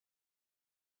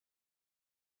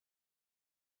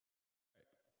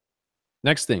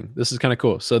Next thing, this is kind of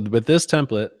cool. So with this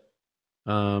template,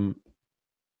 um,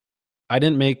 I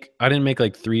didn't make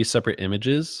like 3 separate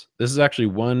images. This is actually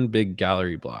one big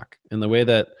gallery block. And the way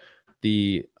that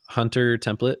the Hunter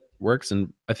template works,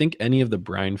 and I think any of the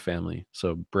Brine family,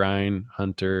 so Brine,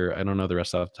 Hunter, I don't know the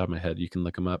rest off the top of my head. You can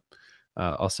look them up.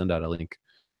 I'll send out a link.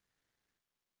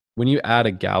 When you add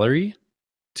a gallery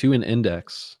to an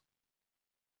index,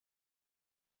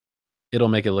 it'll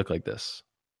make it look like this,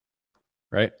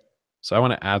 right? So I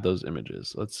want to add those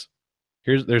images. I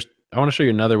want to show you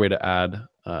another way to add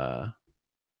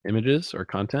images or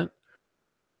content.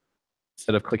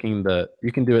 Instead of clicking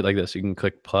you can do it like this. You can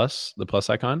click the plus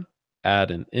icon,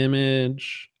 add an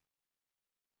image.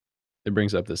 It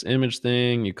brings up this image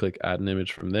thing. You click add an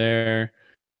image from there.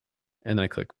 And then I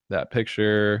click that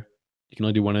picture. You can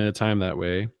only do one at a time that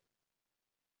way.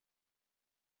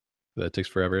 That takes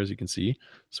forever, as you can see.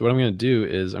 So what I'm going to do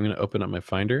is I'm going to open up my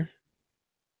Finder.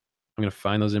 I'm going to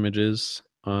find those images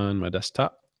on my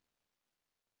desktop.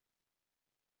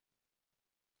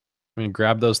 I'm going to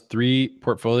grab those 3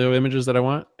 portfolio images that I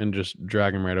want and just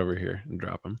drag them right over here and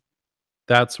drop them.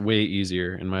 That's way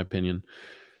easier, in my opinion,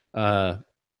 than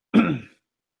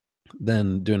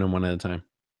doing them one at a time.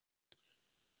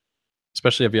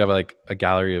 Especially if you have like a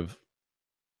gallery of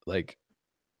like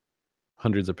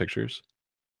hundreds of pictures.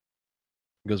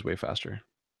 It goes way faster.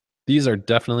 These are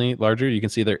definitely larger. You can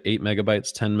see they're 8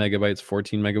 megabytes, 10 megabytes,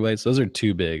 14 megabytes. Those are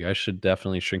too big. I should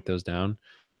definitely shrink those down.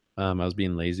 I was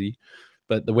being lazy.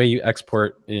 But the way you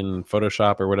export in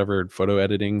Photoshop or whatever photo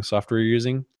editing software you're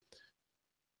using,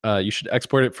 you should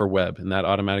export it for web, and that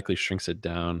automatically shrinks it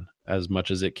down as much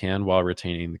as it can while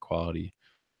retaining the quality.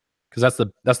 Because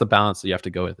that's the balance that you have to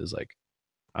go with. Is like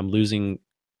I'm losing,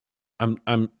 I'm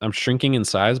shrinking in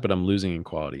size, but I'm losing in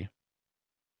quality.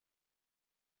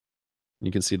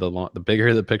 You can see the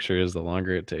bigger the picture is, the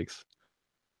longer it takes,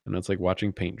 and it's like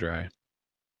watching paint dry. All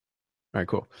right,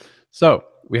 cool. So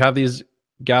we have these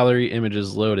gallery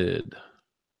images loaded,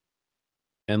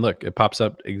 and look, it pops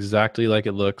up exactly like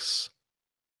it looks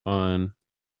on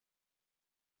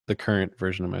the current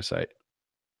version of my site.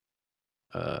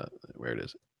 Where it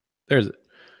is? There's it.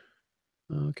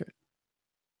 Okay,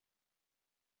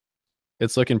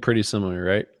 it's looking pretty similar,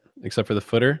 right? Except for the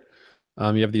footer.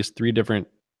 You have these 3 different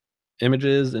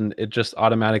images, and it just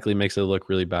automatically makes it look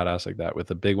really badass like that, with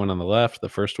the big one on the left, the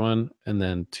first one, and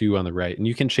then 2 on the right. And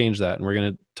you can change that, and we're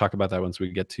going to talk about that once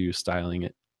we get to styling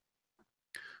it.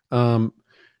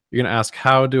 You're going to ask,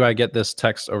 how do I get this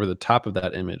text over the top of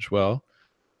that image? Well,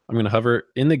 I'm going to hover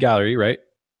in the gallery, right?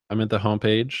 I'm at the home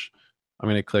page. I'm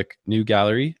going to click new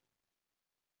gallery.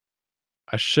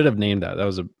 I should have named that. That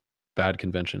was a bad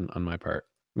convention on my part.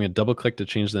 I'm going to double click to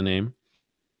change the name,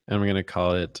 and we're going to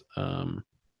call it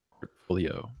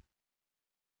portfolio.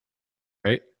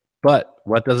 Right? But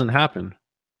what doesn't happen?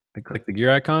 I click the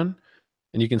gear icon,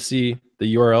 and you can see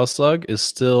the URL slug is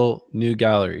still new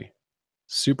gallery.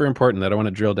 Super important that I want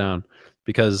to drill down,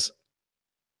 because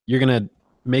you're going to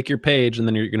make your page and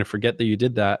then you're going to forget that you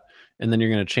did that. And then you're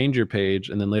going to change your page.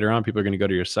 And then later on, people are going to go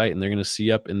to your site and they're going to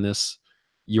see up in this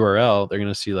URL, they're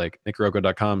going to see like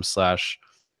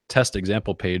nickoroco.com/test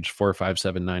example page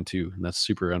 45792. And that's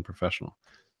super unprofessional.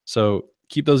 So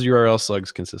keep those URL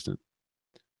slugs consistent.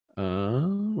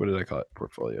 What did I call it?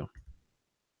 Portfolio.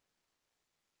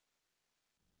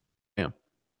 Yeah.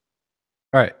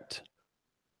 All right.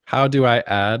 How do I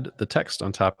add the text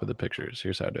on top of the pictures?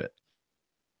 Here's how to do it.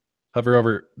 Hover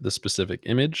over the specific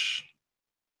image.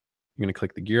 You're going to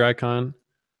click the gear icon.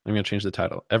 I'm going to change the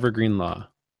title. Evergreen Law.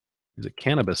 He's a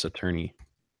cannabis attorney.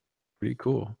 Pretty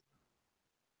cool.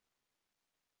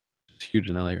 It's huge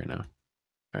in LA right now.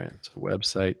 All right, so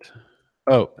website.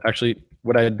 Oh, actually,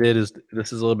 what I did is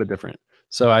this is a little bit different.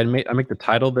 So I make the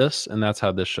title this, and that's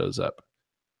how this shows up.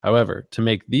 However, to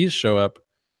make these show up,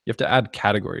 you have to add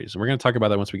categories. And we're going to talk about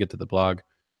that once we get to the blog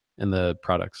and the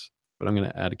products. But I'm going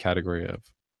to add a category of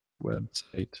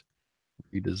website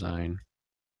redesign.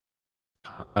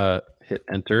 Hit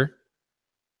enter.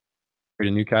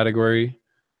 Create a new category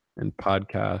and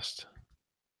podcast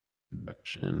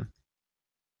production.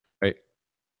 Right.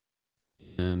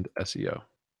 And SEO.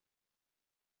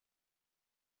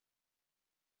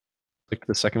 Click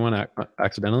the second one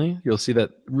accidentally. You'll see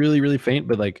that really, really faint,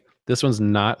 but like this one's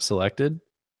not selected.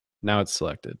 Now it's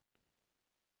selected.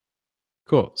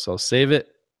 Cool. So I'll save it.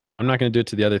 I'm not going to do it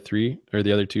to the other 3 or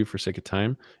the other 2 for sake of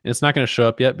time. And it's not going to show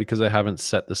up yet because I haven't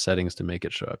set the settings to make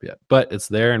it show up yet, but it's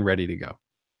there and ready to go.